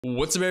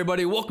What's up,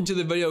 everybody? Welcome to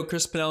the video.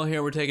 Chris Pennell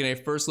here. We're taking a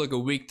first look at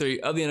week 3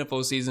 of the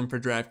NFL season for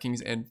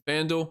DraftKings and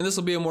FanDuel. And this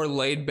will be a more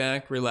laid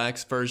back,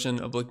 relaxed version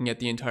of looking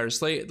at the entire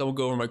slate. Then we'll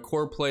go over my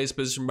core plays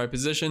position by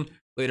position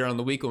later on in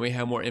the week when we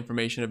have more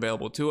information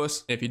available to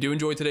us. And if you do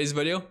enjoy today's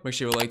video, make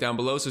sure you like down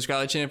below,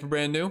 subscribe to the channel if you're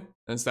brand new, and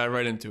let's dive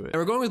right into it.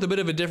 And we're going with a bit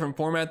of a different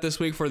format this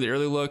week for the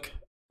early look.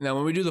 Now,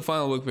 when we do the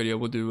final look video,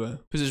 we'll do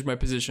position by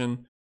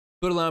position,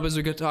 split a lineup as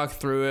we could talk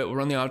through it. We'll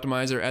run the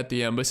optimizer at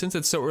the end. But since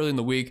it's so early in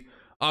the week,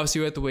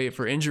 obviously, we have to wait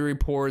for injury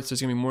reports. There's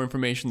going to be more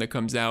information that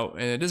comes out,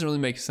 and it doesn't really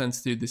make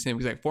sense to do the same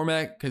exact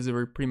format because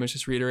we're pretty much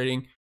just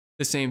reiterating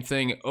the same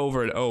thing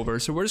over and over.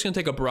 So we're just going to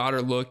take a broader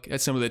look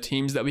at some of the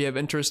teams that we have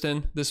interest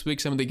in this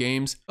week, some of the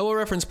games. And we'll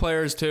reference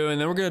players too,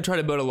 and then we're going to try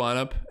to build a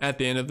lineup at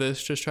the end of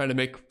this, just trying to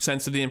make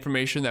sense of the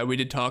information that we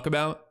did talk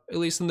about, at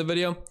least in the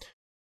video.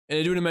 And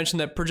I do want to mention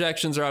that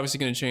projections are obviously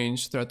going to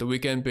change throughout the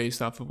weekend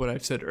based off of what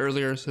I've said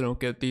earlier, so don't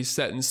get these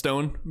set in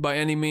stone by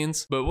any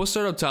means. But we'll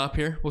start up top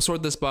here. We'll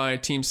sort this by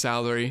team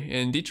salary.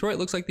 And Detroit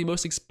looks like the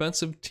most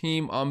expensive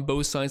team on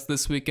both sides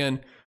this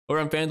weekend. Over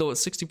on FanDuel at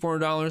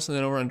 $6,400, and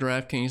then over on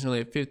DraftKings nearly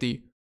at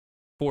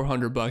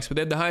 $5,400. But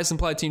they had the highest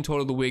implied team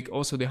total of the week,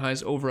 also the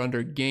highest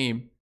over-under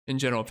game in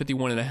general,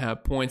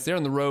 51.5 points. They're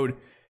on the road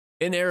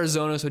in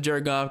Arizona, so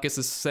Jared Goff gets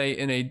to stay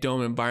in a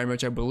dome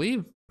environment, which I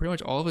believe pretty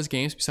much all of his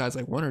games besides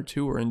like 1 or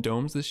 2 were in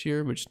domes this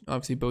year, which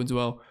obviously bodes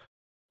well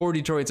for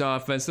Detroit's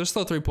offense. They're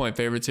still 3-point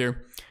favorites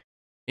here,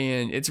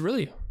 and it's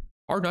really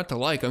hard not to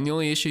like them. The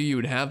only issue you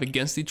would have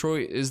against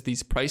Detroit is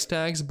these price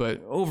tags,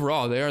 but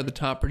overall they are the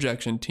top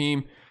projection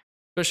team,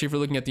 especially if you're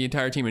looking at the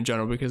entire team in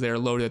general, because they are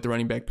loaded at the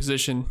running back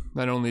position.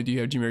 Not only do you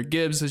have Jahmyr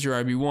Gibbs as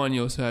your RB1,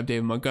 you also have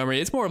David Montgomery.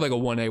 It's more of like a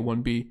 1A,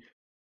 1B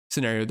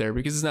scenario there,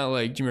 because it's not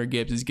like Jahmyr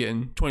Gibbs is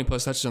getting 20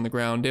 plus touches on the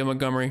ground. David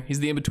Montgomery, he's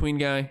the in-between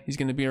guy. He's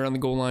going to be around the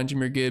goal line.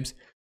 Jahmyr Gibbs,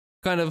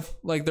 kind of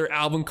like their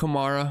Alvin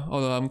Kamara,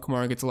 although Alvin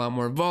Kamara gets a lot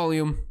more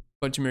volume,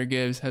 but Jahmyr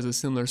Gibbs has a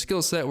similar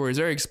skill set where he's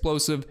very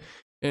explosive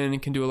and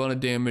can do a lot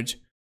of damage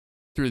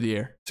through the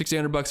air.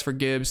 $6,800 for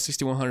Gibbs,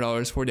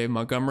 $6,100 for David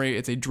Montgomery.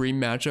 It's a dream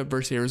matchup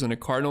versus the Arizona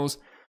Cardinals.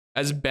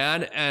 As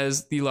bad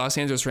as the Los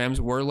Angeles Rams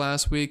were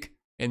last week,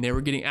 and they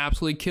were getting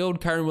absolutely killed,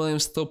 Kyren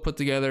Williams still put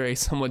together a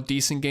somewhat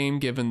decent game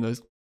given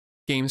the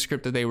game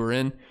script that they were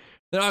in.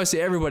 Then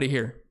obviously everybody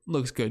here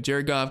looks good.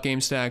 Jared Goff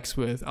game stacks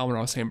with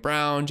Amon-Ra St.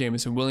 Brown,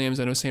 Jameson Williams.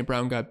 I know St.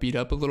 Brown got beat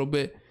up a little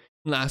bit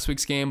in last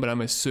week's game, but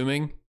I'm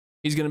assuming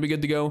he's going to be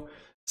good to go.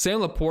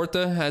 Sam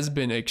Laporta has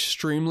been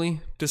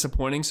extremely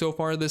disappointing so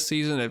far this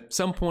season. At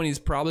some point, he's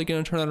probably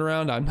going to turn it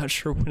around. I'm not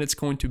sure when it's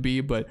going to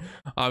be, but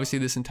obviously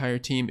this entire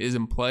team is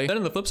in play. Then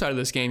on the flip side of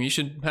this game, you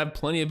should have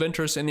plenty of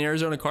interest in the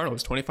Arizona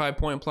Cardinals.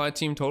 25-point implied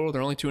team total.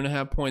 They're only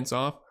 2.5 points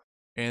off.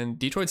 And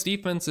Detroit's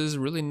defense is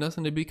really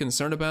nothing to be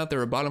concerned about.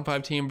 They're a bottom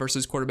 5 team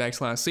versus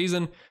quarterbacks last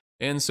season.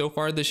 And so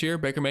far this year,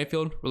 Baker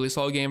Mayfield, really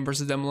solid game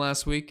versus them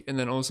last week. And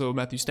then also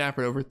Matthew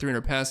Stafford over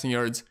 300 passing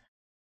yards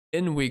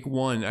in week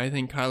 1. I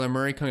think Kyler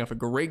Murray, coming off a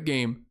great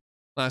game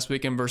last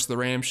weekend versus the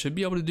Rams, should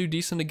be able to do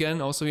decent again.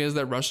 Also, he has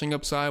that rushing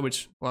upside,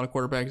 which a lot of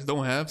quarterbacks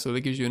don't have. So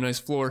that gives you a nice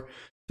floor,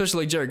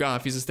 especially like Jared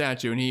Goff. He's a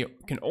statue, and he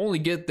can only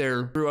get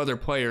there through other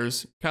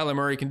players. Kyler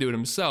Murray can do it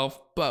himself,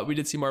 but we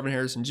did see Marvin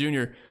Harrison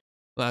Jr.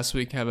 last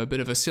week have a bit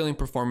of a ceiling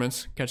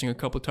performance, catching a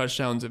couple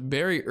touchdowns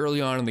very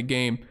early on in the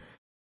game.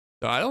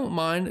 So I don't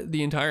mind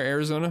the entire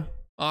Arizona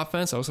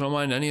offense. I also don't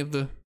mind any of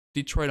the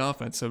Detroit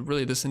offense. So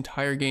really this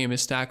entire game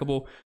is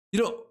stackable. You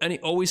don't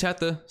always have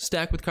to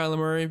stack with Kyler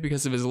Murray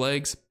because of his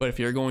legs, but if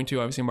you're going to,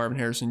 obviously Marvin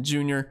Harrison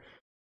Jr.,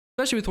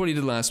 especially with what he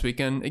did last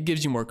weekend, it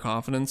gives you more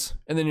confidence.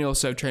 And then you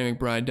also have Trey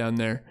McBride down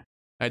there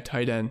at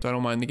tight end. So I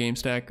don't mind the game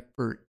stack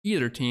for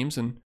either teams.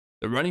 And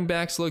the running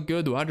backs look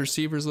good. The wide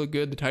receivers look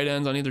good. The tight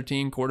ends on either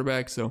team,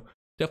 quarterbacks. So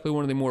definitely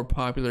one of the more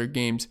popular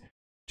games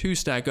to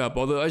stack up.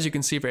 Although, as you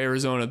can see for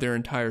Arizona, their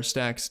entire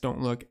stacks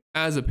don't look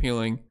as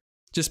appealing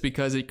just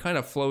because it kind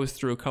of flows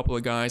through a couple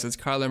of guys. It's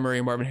Kyler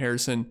Murray, Marvin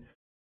Harrison,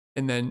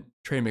 and then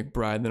Trey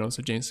McBride, and then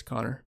also James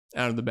Conner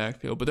out of the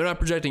backfield. But they're not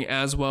projecting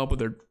as well, but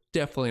they're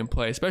definitely in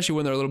play, especially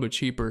when they're a little bit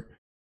cheaper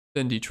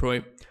than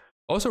Detroit.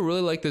 Also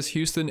really like this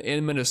Houston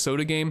and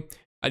Minnesota game.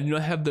 I do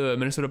not have the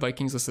Minnesota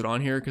Vikings listed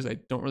on here because I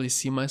don't really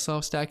see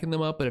myself stacking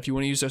them up. But if you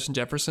want to use Justin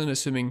Jefferson,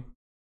 assuming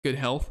good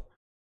health,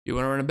 you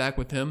want to run it back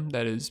with him,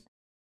 that is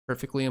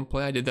perfectly in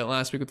play. I did that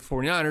last week with the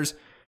 49ers.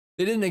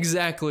 They didn't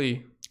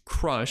exactly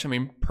crush. I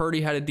mean,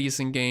 Purdy had a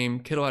decent game.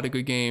 Kittle had a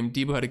good game.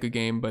 Debo had a good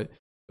game, but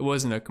it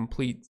wasn't a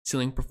complete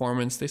ceiling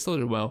performance. They still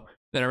did well.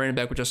 Then I ran it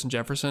back with Justin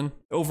Jefferson.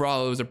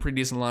 Overall, it was a pretty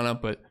decent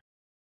lineup, but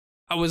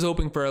I was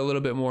hoping for a little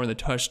bit more in the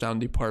touchdown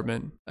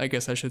department, I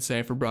guess I should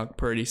say, for Brock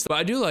Purdy. So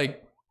I do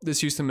like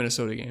this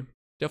Houston-Minnesota game.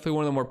 Definitely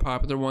one of the more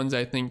popular ones,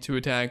 I think, to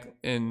attack.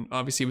 And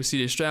obviously with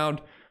C.J.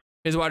 Stroud,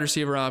 his wide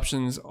receiver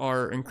options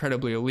are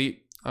incredibly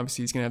elite.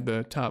 Obviously, he's going to have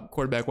the top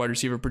quarterback wide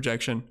receiver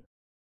projection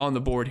on the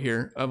board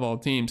here of all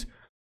teams.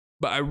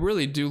 But I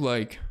really do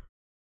like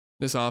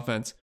this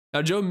offense.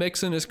 Now, Joe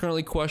Mixon is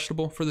currently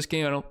questionable for this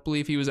game. I don't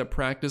believe he was at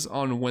practice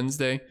on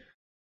Wednesday.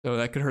 So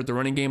that could hurt the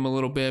running game a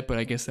little bit, but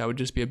I guess that would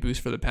just be a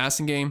boost for the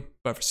passing game.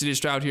 But for C.J.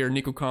 Stroud here,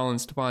 Nico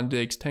Collins, Stephon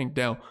Diggs, Tank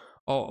Dell,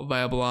 all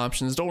viable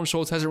options. Dalton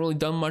Schultz hasn't really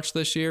done much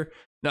this year.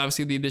 And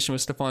obviously, the addition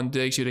with Stephon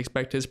Diggs, you'd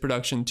expect his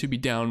production to be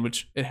down,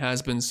 which it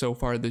has been so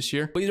far this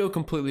year. But you don't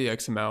completely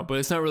X him out. But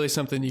it's not really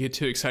something you get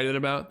too excited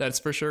about, that's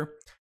for sure.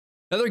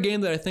 Another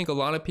game that I think a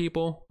lot of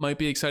people might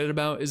be excited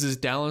about is this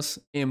Dallas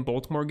and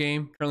Baltimore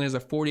game. Currently has a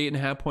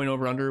 48.5 point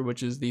over-under,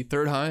 which is the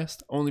third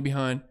highest, only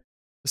behind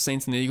the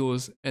Saints and the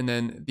Eagles, and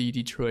then the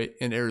Detroit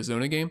and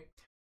Arizona game.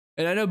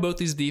 And I know both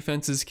these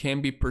defenses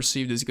can be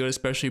perceived as good,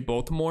 especially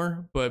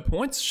Baltimore, but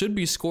points should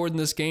be scored in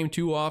this game.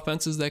 Two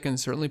offenses that can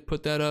certainly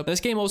put that up. This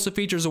game also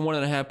features a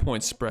 1.5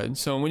 point spread.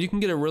 So when you can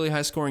get a really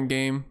high scoring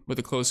game with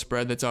a close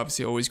spread, that's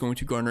obviously always going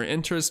to garner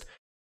interest.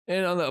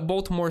 And on the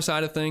Baltimore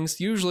side of things,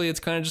 usually it's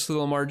kind of just the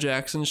Lamar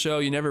Jackson show.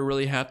 You never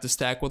really have to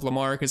stack with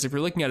Lamar, because if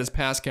you're looking at his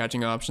pass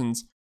catching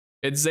options,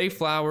 it's Zay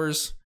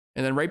Flowers,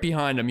 and then right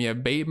behind him, you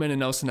have Bateman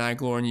and Nelson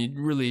Aguilar, and you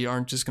really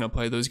aren't just going to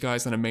play those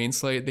guys on a main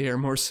slate. They are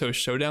more so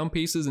showdown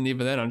pieces, and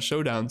even then on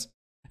showdowns,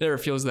 it never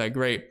feels that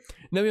great.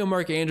 And then we have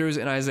Mark Andrews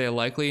and Isaiah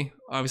Likely.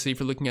 Obviously, if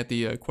you're looking at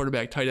the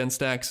quarterback tight end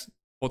stacks,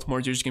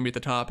 Baltimore's usually going to be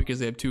at the top because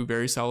they have two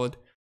very solid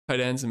tight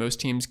ends, and most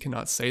teams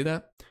cannot say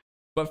that.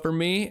 But for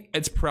me,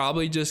 it's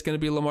probably just going to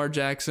be Lamar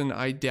Jackson.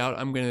 I doubt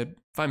I'm going to,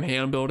 if I'm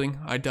hand building,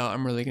 I doubt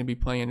I'm really going to be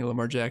playing any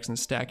Lamar Jackson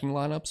stacking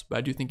lineups, but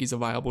I do think he's a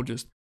viable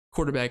just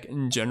quarterback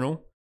in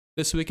general.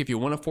 This week, if you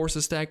want to force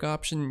a stack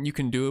option, you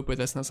can do it, but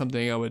that's not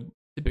something I would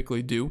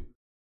typically do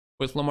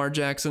with Lamar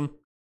Jackson.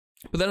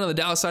 But then on the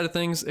Dallas side of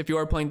things, if you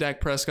are playing Dak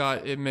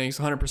Prescott, it makes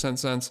 100%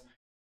 sense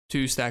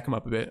to stack him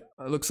up a bit.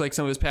 It looks like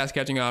some of his pass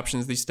catching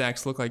options, these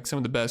stacks look like some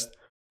of the best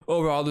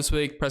overall this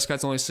week.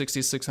 Prescott's only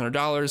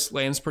 $6,600.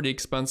 Lamb's pretty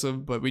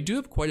expensive, but we do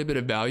have quite a bit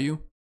of value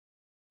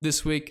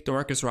this week.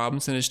 Demarcus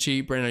Robinson is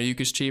cheap. Brandon Ayuk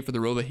is cheap for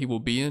the role that he will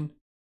be in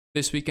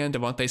this weekend.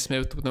 Devontae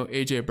Smith with no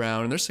AJ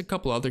Brown, and there's a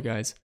couple other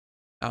guys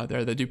out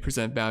there that do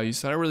present value,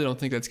 so I really don't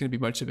think that's going to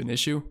be much of an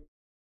issue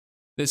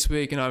this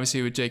week. And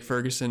obviously with Jake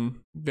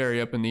Ferguson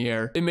very up in the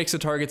air, it makes the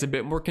targets a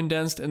bit more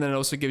condensed, and then it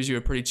also gives you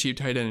a pretty cheap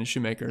tight end in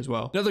Shoemaker as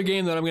well. Another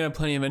game that I'm going to have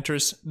plenty of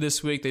interest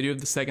this week, they do have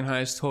the second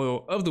highest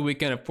total of the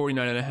weekend at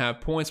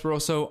 49.5 points. We're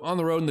also on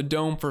the road in the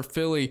Dome for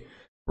Philly.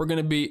 We're going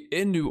to be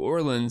in New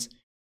Orleans.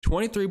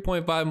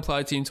 23.5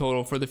 implied team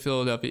total for the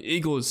Philadelphia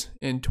Eagles,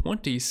 and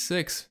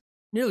 26,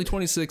 nearly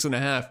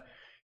 26.5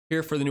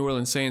 here for the New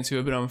Orleans Saints, who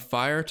have been on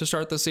fire to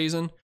start the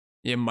season.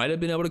 You might have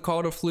been able to call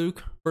it a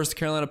fluke versus the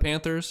Carolina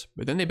Panthers,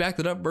 but then they backed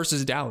it up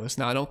versus Dallas.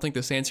 Now, I don't think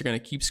the Saints are going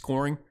to keep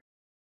scoring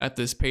at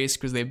this pace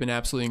because they've been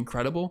absolutely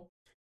incredible.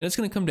 And it's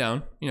going to come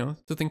down,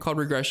 it's a thing called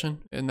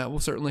regression, and that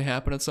will certainly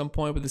happen at some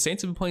point. But the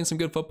Saints have been playing some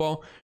good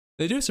football.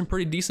 They do have some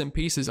pretty decent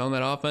pieces on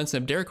that offense.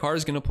 And if Derek Carr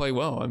is going to play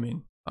well, I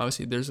mean,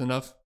 obviously there's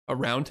enough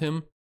around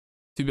him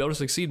to be able to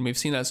succeed. And we've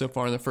seen that so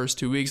far in the first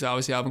 2 weeks.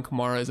 Obviously, Alvin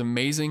Kamara is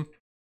amazing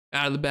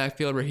out of the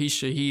backfield. Raheem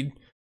Shaheed,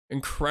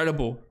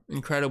 incredible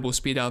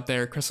speed out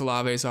there. Chris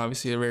Olave is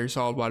obviously a very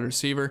solid wide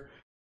receiver.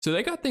 So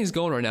they got things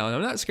going right now. And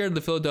I'm not scared of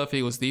the Philadelphia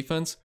Eagles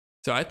defense.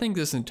 So I think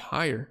this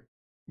entire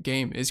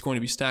game is going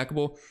to be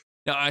stackable.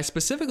 Now, I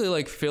specifically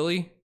like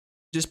Philly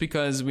just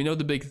because we know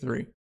the big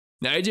three.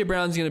 Now, AJ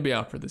Brown's going to be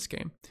out for this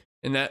game.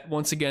 And that,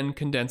 once again,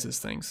 condenses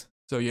things.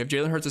 So you have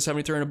Jalen Hurts at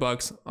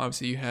 $7,300.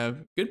 Obviously, you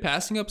have good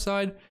passing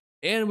upside.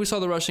 And we saw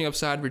the rushing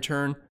upside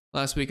return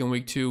last week in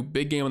week 2.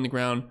 Big game on the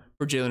ground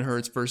for Jalen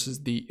Hurts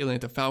versus the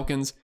Atlanta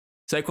Falcons.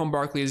 Saquon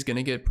Barkley is going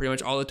to get pretty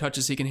much all the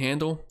touches he can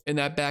handle in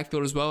that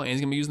backfield as well. And he's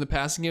going to be using the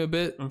passing game a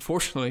bit.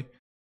 Unfortunately,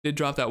 did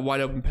drop that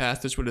wide open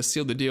pass, which would have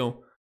sealed the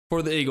deal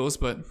for the Eagles.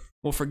 But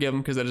we'll forgive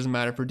him because that doesn't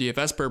matter for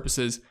DFS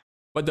purposes.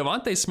 But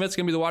Devontae Smith's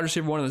going to be the wide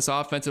receiver one in this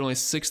offense at only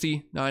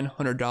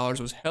 $6,900.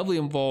 Was heavily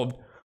involved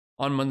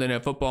on Monday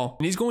Night Football.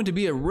 And he's going to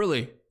be a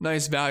really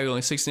nice value,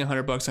 only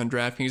 $1,600 on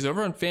DraftKings.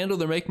 Over on FanDuel,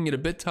 they're making it a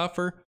bit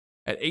tougher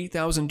at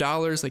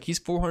 $8,000. Like, he's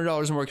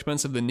 $400 more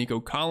expensive than Nico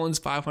Collins,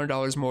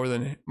 $500 more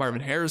than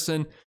Marvin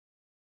Harrison.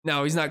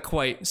 Now, he's not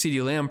quite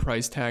CeeDee Lamb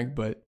price tag,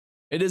 but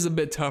it is a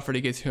bit tougher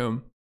to get to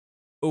him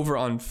over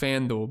on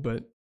FanDuel.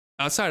 But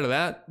outside of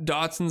that,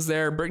 Dotson's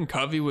there. Britton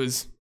Covey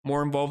was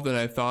more involved than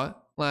I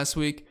thought last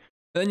week.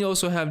 And then you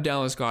also have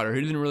Dallas Goedert,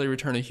 who didn't really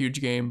return a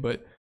huge game,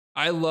 but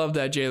I love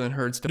that Jalen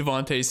Hurts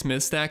Devontae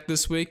Smith stack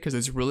this week because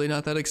it's really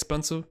not that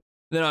expensive.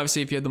 And then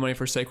obviously, if you have the money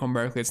for Saquon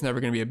Barkley, it's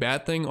never going to be a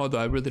bad thing, although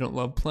I really don't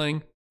love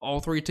playing all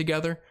three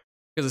together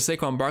because of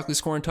Saquon Barkley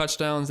scoring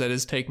touchdowns. That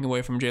is taking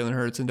away from Jalen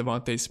Hurts and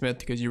Devontae Smith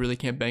because you really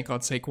can't bank on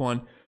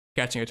Saquon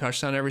catching a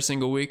touchdown every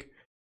single week.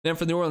 Then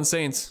for the New Orleans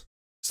Saints,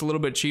 it's a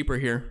little bit cheaper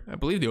here. I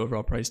believe the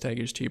overall price tag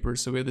is cheaper.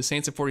 So we have the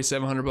Saints at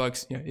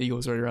 $4,700. Yeah,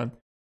 Eagles right around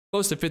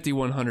close to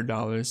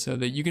 $5,100. So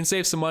that you can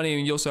save some money,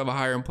 and you also have a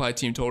higher implied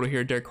team total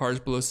here. Derek Carr's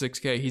below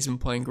 6K. He's been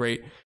playing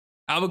great.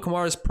 Alvin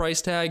Kamara's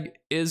price tag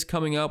is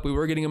coming up. We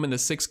were getting him in the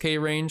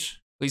 6K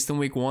range, at least in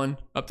week 1,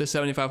 up to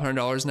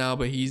 $7,500 now,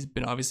 but he's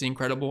been obviously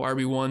incredible.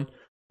 RB1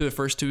 through the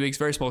first 2 weeks.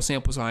 Very small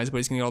sample size, but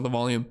he's going to get all the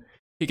volume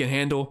he can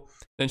handle.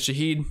 Then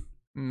Shaheed,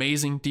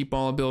 amazing deep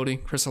ball ability.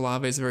 Chris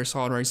Olave is a very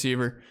solid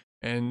receiver.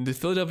 And the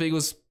Philadelphia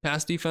Eagles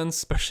pass defense,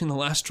 especially in the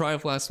last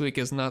drive last week,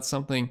 is not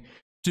something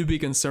to be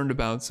concerned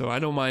about. So I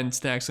don't mind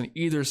stacks on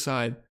either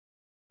side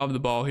of the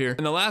ball here.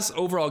 And the last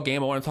overall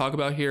game I want to talk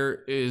about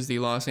here is the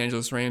Los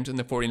Angeles Rams and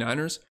the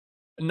 49ers.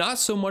 Not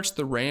so much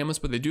the Rams,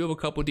 but they do have a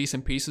couple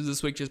decent pieces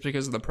this week just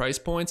because of the price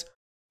points.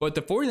 But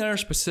the 49ers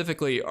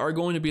specifically are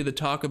going to be the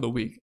talk of the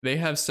week. They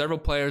have several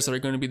players that are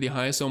going to be the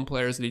highest owned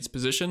players at each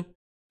position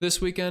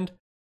this weekend.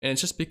 And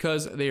it's just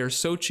because they are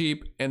so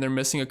cheap and they're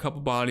missing a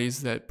couple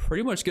bodies that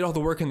pretty much get all the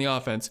work in the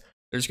offense.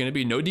 There's going to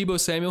be no Deebo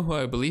Samuel, who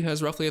I believe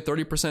has roughly a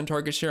 30%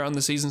 target share on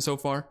the season so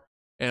far.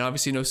 And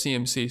obviously no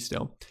CMC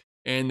still.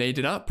 And they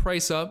did not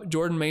price up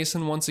Jordan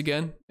Mason once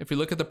again. If we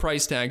look at the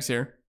price tags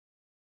here,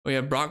 we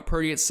have Brock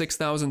Purdy at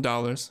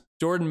 $6,000.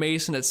 Jordan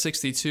Mason at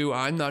 $62,000.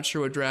 I'm not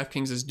sure what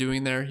DraftKings is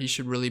doing there. He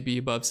should really be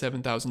above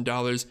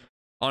 $7,000.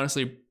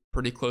 Honestly,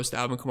 pretty close to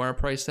Alvin Kamara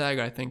price tag.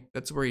 I think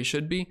that's where he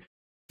should be.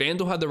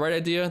 FanDuel had the right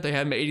idea. They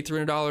had him at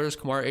 $8,300.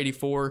 Kamara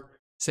 $84,000.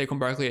 Saquon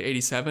Barkley at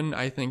 $87,000.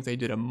 I think they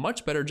did a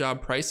much better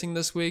job pricing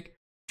this week.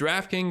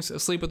 DraftKings,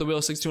 asleep at the wheel,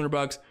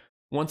 $6,200.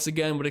 Once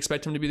again, would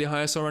expect him to be the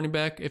highest running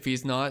back. If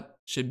he's not,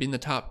 should be in the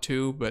top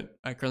 2, but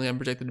I currently am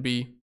projected to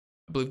be,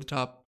 I believe, the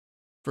top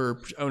for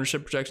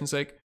ownership projection's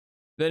sake.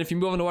 Then if you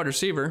move on to wide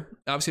receiver,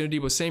 obviously no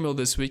Deebo Samuel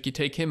this week, you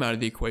take him out of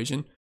the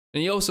equation.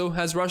 And he also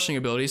has rushing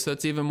ability, so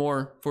that's even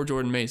more for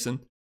Jordan Mason.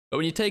 But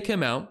when you take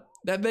him out,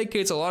 that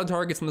vacates a lot of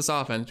targets in this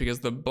offense because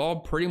the ball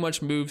pretty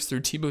much moves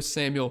through Deebo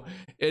Samuel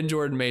and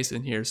Jordan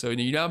Mason here. So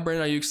you now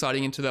Brandon Ayuk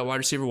sliding into that wide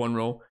receiver 1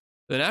 role.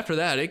 Then after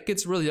that, it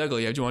gets really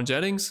ugly. You have Juwan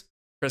Jennings,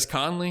 Chris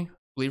Conley, I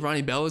believe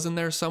Ronnie Bell is in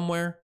there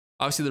somewhere.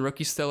 Obviously the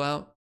rookie's still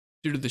out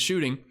due to the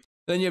shooting.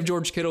 Then you have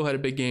George Kittle, had a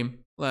big game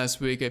last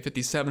week at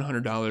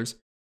 $5,700.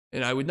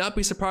 And I would not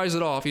be surprised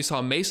at all if you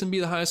saw Mason be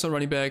the highest on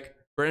running back,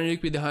 Brandon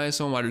Ayuk be the highest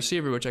on wide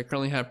receiver, which I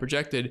currently have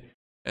projected.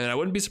 And I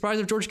wouldn't be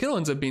surprised if George Kittle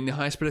ends up being the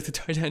highest predicted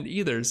tight end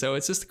either. So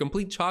it's just a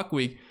complete chalk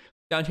week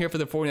down here for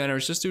the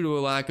 49ers just due to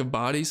a lack of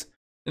bodies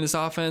in this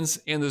offense,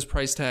 and those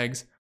price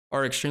tags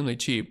are extremely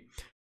cheap.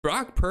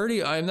 Brock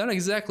Purdy, I'm not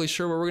exactly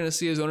sure where we're going to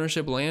see his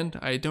ownership land.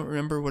 I don't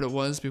remember what it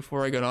was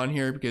before I got on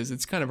here because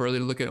it's kind of early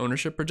to look at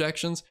ownership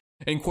projections.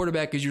 And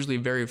quarterback is usually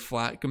very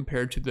flat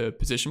compared to the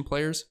position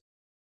players.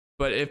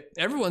 But if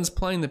everyone's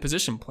playing the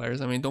position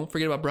players, I mean, don't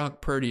forget about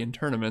Brock Purdy in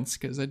tournaments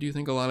because I do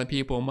think a lot of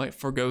people might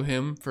forgo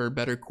him for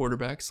better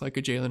quarterbacks like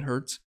a Jalen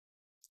Hurts,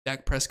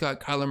 Dak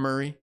Prescott, Kyler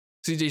Murray,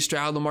 CJ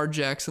Stroud, Lamar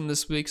Jackson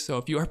this week. So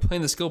if you are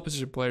playing the skill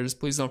position players,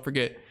 please don't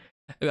forget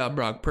about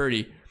Brock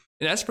Purdy.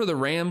 And as for the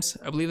Rams,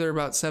 I believe they're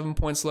about 7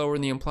 points lower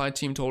in the implied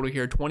team total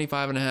here,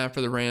 25.5 for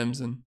the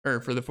Rams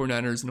or for the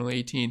 49ers and only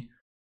 18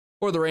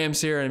 for the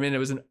Rams here. I mean, it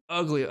was an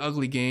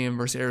ugly game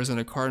versus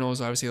Arizona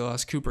Cardinals. Obviously, they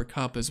lost Cooper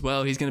Kupp as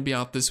well. He's going to be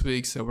out this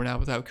week, so we're not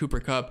without Cooper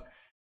Kupp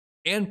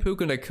and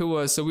Puka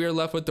Nacua. So we are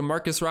left with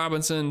DeMarcus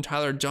Robinson,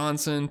 Tyler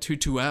Johnson,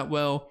 Tutu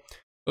Atwell.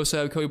 Also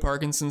have Cody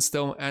Parkinson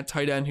still at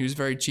tight end, who's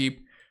very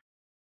cheap.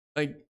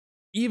 Like,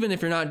 even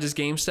if you're not just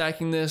game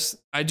stacking this,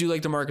 I do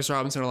like DeMarcus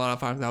Robinson a lot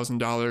of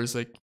 $5,000.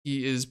 Like,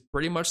 he is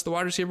pretty much the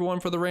wide receiver 1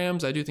 for the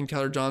Rams. I do think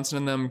Tyler Johnson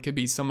and them could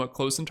be somewhat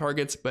close in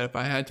targets, but if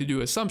I had to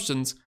do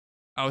assumptions,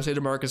 I would say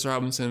DeMarcus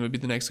Robinson would be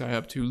the next guy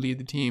up to lead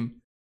the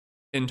team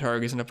in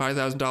targets. And at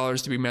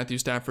 $5,000 to be Matthew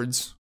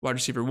Stafford's wide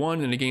receiver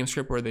 1 in a game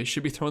script where they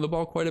should be throwing the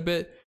ball quite a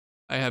bit,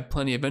 I have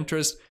plenty of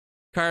interest.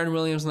 Kyron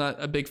Williams, not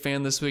a big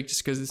fan this week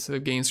just because it's a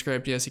game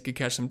script. Yes, he could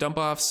catch some dump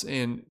offs,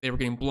 and they were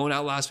getting blown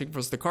out last week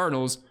versus the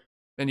Cardinals,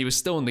 and he was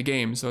still in the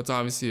game, so it's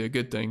obviously a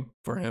good thing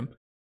for him.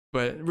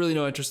 But really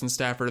no interest in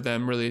Stafford or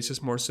them. Really, it's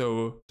just more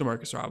so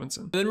DeMarcus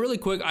Robinson. And then really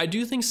quick, I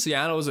do think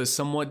Seattle is a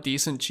somewhat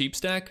decent cheap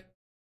stack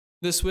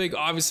this week.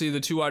 Obviously, the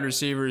 2 wide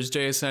receivers,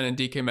 JSN and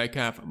DK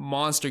Metcalf,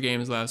 monster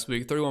games last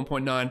week.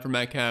 31.9 for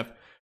Metcalf,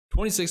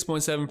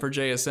 26.7 for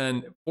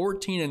JSN,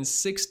 14 and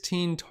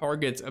 16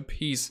 targets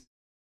apiece,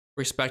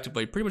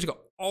 respectively. Pretty much got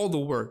all the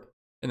work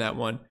in that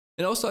one.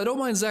 And also, I don't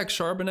mind Zach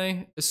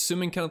Charbonnet,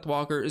 assuming Kenneth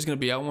Walker is going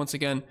to be out once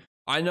again.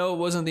 I know it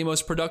wasn't the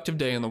most productive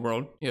day in the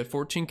world. He had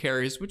 14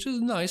 carries, which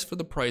is nice for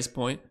the price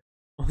point.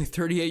 Only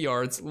 38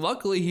 yards.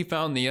 Luckily, he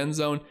found the end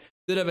zone.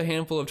 Did have a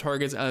handful of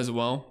targets as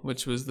well,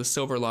 which was the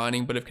silver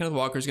lining. But if Kenneth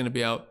Walker is going to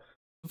be out,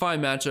 a fine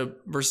matchup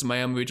versus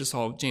Miami. We just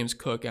saw James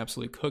Cook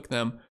absolutely cook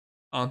them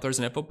on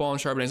Thursday Night Football.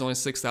 And Charbonnet is only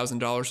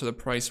 $6,000, so the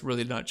price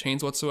really did not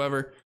change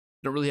whatsoever.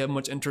 Don't really have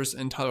much interest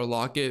in Tyler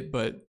Lockett,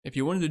 but if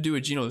you wanted to do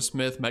a Geno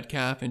Smith,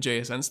 Metcalf, and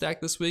JSN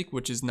stack this week,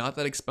 which is not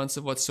that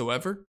expensive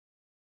whatsoever,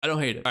 I don't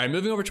hate it. All right,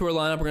 moving over to our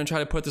lineup, we're going to try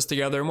to put this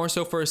together more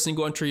so for a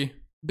single entry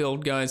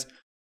build, guys.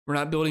 We're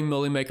not building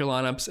Millie Maker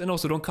lineups, and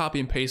also don't copy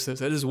and paste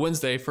this. It is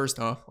Wednesday, first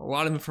off. A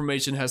lot of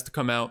information has to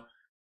come out,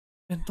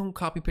 and don't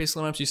copy paste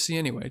lineups you see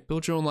anyway.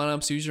 Build your own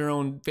lineups, use your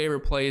own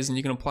favorite plays, and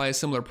you can apply a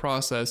similar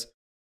process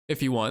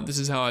if you want. This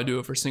is how I do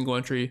it for single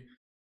entry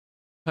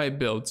type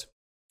builds.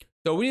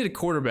 So we need a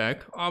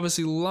quarterback.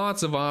 Obviously,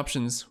 lots of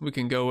options we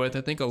can go with.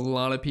 I think a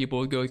lot of people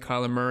would go with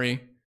Kyler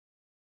Murray,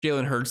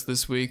 Jalen Hurts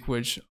this week,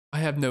 which I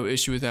have no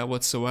issue with that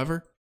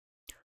whatsoever.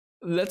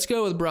 Let's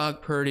go with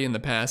Brock Purdy in the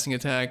passing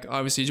attack.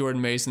 Obviously,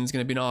 Jordan Mason is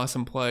going to be an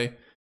awesome play,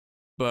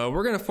 but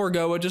we're going to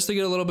forego it just to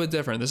get a little bit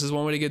different. This is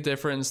one way to get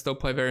different and still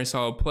play very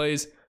solid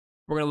plays.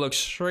 We're going to look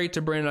straight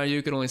to Brandon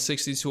Ayuk at only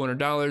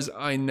 $6,200.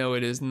 I know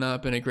it has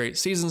not been a great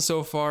season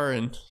so far,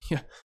 and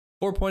yeah,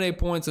 4.8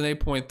 points and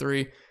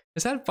 8.3.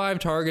 Has had 5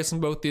 targets in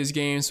both these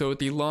games, so with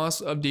the loss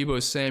of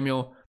Deebo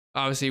Samuel,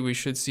 obviously we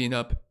should see an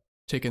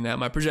uptick in that.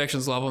 My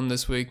projections love him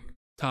this week,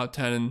 top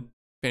 10 in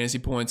fantasy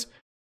points,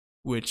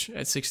 which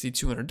at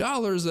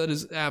 $6,200, that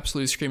is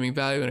absolutely screaming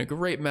value and a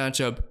great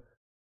matchup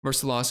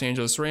versus the Los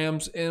Angeles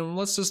Rams. And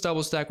let's just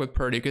double stack with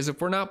Purdy, because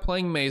if we're not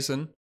playing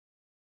Mason,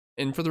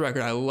 and for the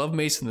record, I love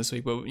Mason this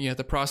week, but you have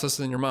to process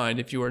it in your mind.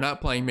 If you are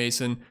not playing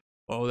Mason,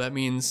 well, that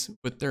means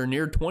with their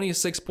near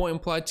 26-point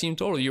implied team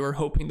total, you are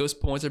hoping those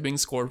points are being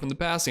scored from the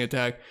passing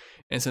attack.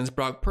 And since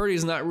Brock Purdy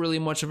is not really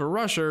much of a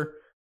rusher,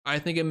 I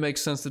think it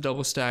makes sense to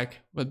double stack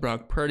with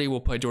Brock Purdy. We'll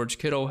play George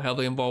Kittle,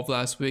 heavily involved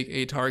last week,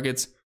 8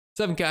 targets,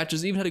 7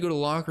 catches, even had to go to the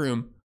locker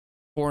room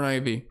for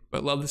an IV.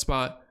 But love the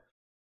spot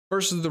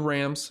versus the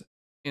Rams.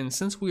 And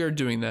since we are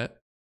doing that,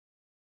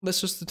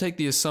 let's just take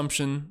the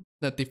assumption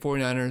that the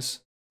 49ers,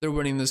 they're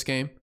winning this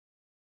game,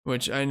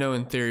 which I know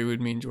in theory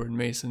would mean Jordan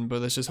Mason, but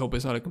let's just hope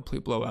it's not a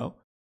complete blowout.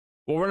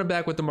 We'll run it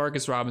back with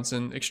DeMarcus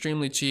Robinson,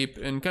 extremely cheap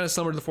and kind of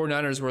similar to the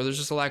 49ers, where there's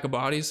just a lack of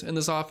bodies in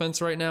this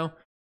offense right now.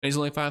 And he's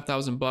only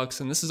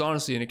 $5,000, and this is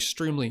honestly an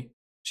extremely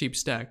cheap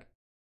stack.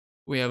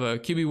 We have a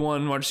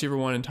QB1, wide receiver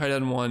 1, and tight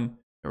end 1,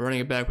 and running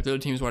it back with the other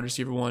team's wide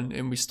receiver 1,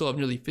 and we still have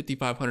nearly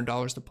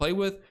 $5,500 to play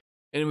with.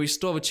 And we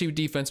still have a cheap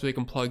defense we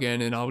can plug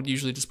in, and I would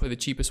usually just play the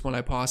cheapest one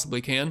I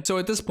possibly can. So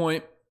at this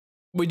point,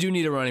 we do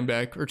need a running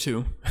back or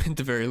 2 at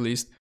the very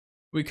least.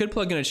 We could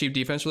plug in a cheap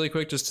defense really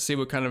quick just to see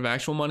what kind of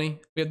actual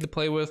money we have to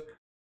play with.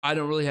 I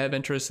don't really have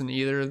interest in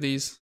either of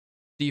these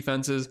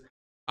defenses.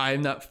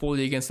 I'm not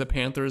fully against the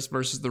Panthers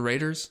versus the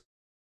Raiders.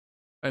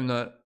 I'm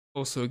not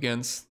also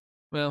against,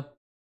 well,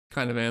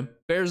 kind of am.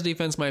 Bears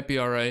defense might be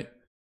all right.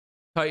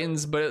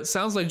 Titans, but it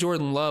sounds like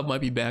Jordan Love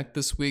might be back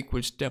this week,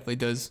 which definitely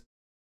does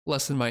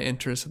lessen my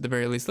interest at the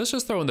very least. Let's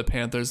just throw in the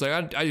Panthers.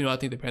 Like I do not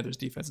think the Panthers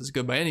defense is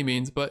good by any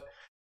means, but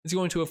it's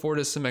going to afford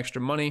us some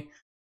extra money.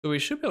 So we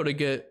should be able to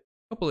get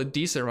a couple of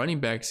decent running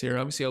backs here.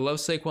 Obviously, I love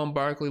Saquon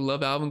Barkley,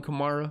 love Alvin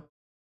Kamara.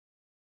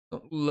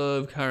 Don't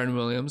love Kyron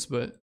Williams,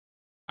 but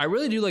I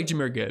really do like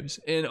Jahmyr Gibbs.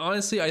 And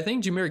honestly, I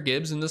think Jahmyr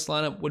Gibbs in this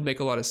lineup would make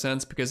a lot of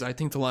sense because I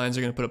think the Lions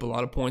are going to put up a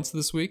lot of points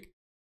this week.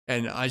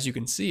 And as you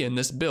can see in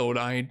this build,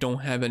 I don't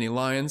have any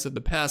Lions at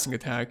the passing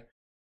attack.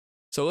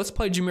 So let's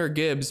play Jahmyr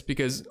Gibbs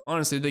because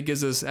honestly, that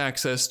gives us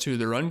access to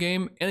the run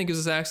game and it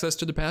gives us access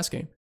to the pass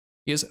game.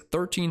 He has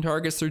 13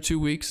 targets through 2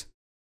 weeks.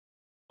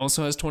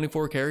 Also has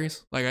 24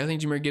 carries. Like, I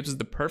think Jahmyr Gibbs is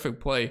the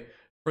perfect play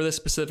for this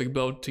specific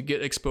build to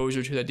get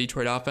exposure to that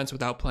Detroit offense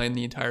without playing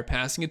the entire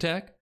passing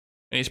attack.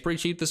 And he's pretty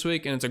cheap this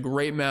week, and it's a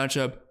great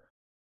matchup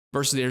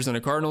versus the Arizona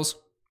Cardinals.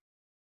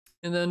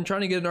 And then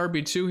trying to get an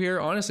RB2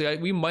 here. Honestly,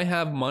 we might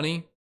have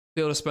money to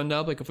be able to spend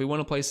up. Like, if we want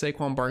to play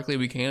Saquon Barkley,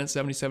 we can at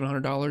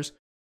 $7,700.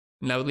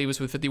 And that would leave us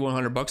with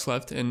 $5,100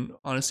 left. And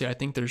honestly, I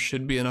think there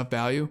should be enough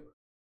value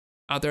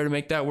out there to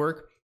make that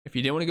work. If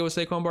you didn't want to go with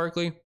Saquon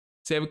Barkley,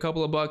 save a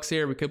couple of bucks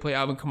here. We could play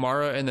Alvin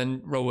Kamara and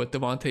then roll with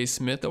Devontae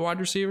Smith, the wide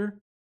receiver,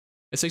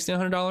 at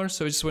 $1,600.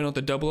 So we just went on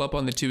to double up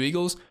on the 2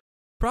 Eagles.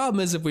 Problem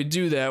is, if we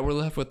do that, we're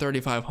left with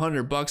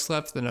 $3,500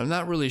 left, and I'm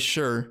not really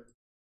sure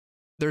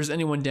there's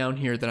anyone down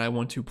here that I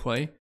want to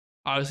play.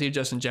 Obviously,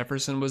 Justin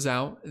Jefferson was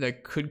out.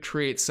 That could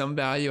create some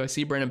value. I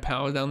see Brandon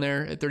Powell down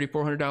there at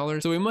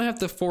 $3,400. So we might have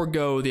to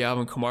forego the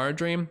Alvin Kamara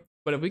dream.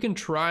 But if we can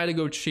try to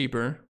go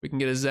cheaper, we can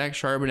get a Zach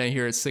Charbonnet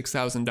here at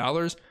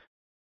 $6,000.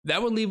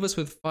 That would leave us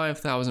with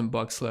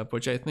 $5,000 left,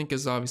 which I think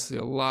is obviously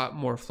a lot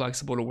more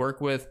flexible to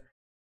work with.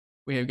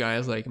 We have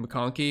guys like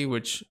McConkey,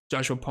 which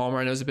Joshua Palmer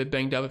I know is a bit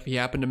banged up if he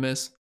happened to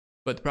miss.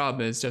 But the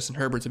problem is Justin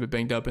Herbert's a bit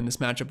banged up in this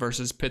matchup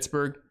versus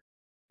Pittsburgh.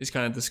 It's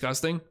kind of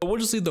disgusting. But we'll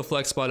just leave the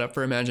flex spot up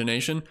for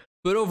imagination.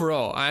 But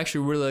overall, I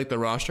actually really like the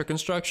roster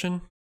construction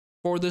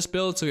for this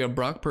build. So we have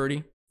Brock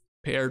Purdy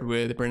paired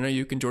with Brandon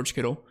Ayuk and George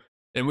Kittle.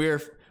 And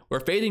we're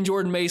fading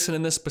Jordan Mason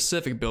in this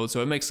specific build.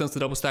 So it makes sense to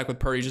double stack with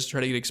Purdy just to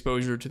try to get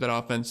exposure to that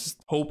offense,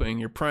 hoping,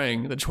 you're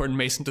praying that Jordan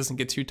Mason doesn't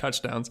get 2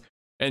 touchdowns.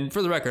 And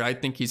for the record, I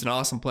think he's an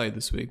awesome play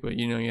this week. But,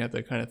 you have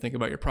to kind of think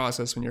about your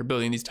process when you're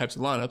building these types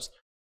of lineups.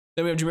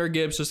 Then we have Jahmyr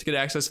Gibbs just to get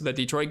access to that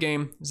Detroit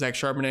game. Zach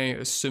Charbonnet,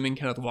 assuming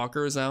Kenneth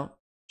Walker is out,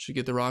 should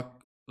get the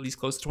rock at least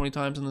close to 20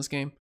 times in this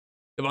game.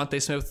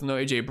 Devontae Smith with no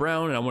A.J.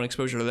 Brown, and I want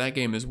exposure to that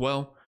game as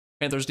well.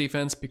 Panthers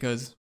defense,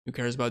 because who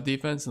cares about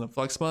defense in the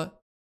flex spot?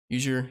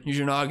 Use your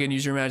noggin,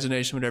 use your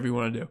imagination, whatever you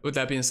want to do. With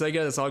that being said,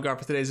 guys, that's all I got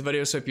for today's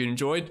video. So if you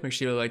enjoyed, make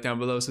sure you like down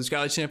below.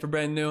 Subscribe to the channel for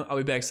brand new. I'll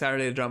be back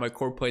Saturday to drop my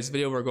core plays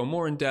video where I go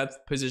more in depth,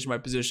 position by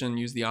position,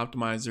 use the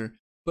optimizer,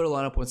 put a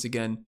lineup once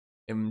again,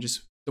 and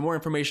just the more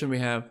information we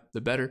have,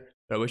 the better.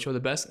 But I wish you all the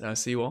best, and I'll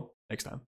see you all next time.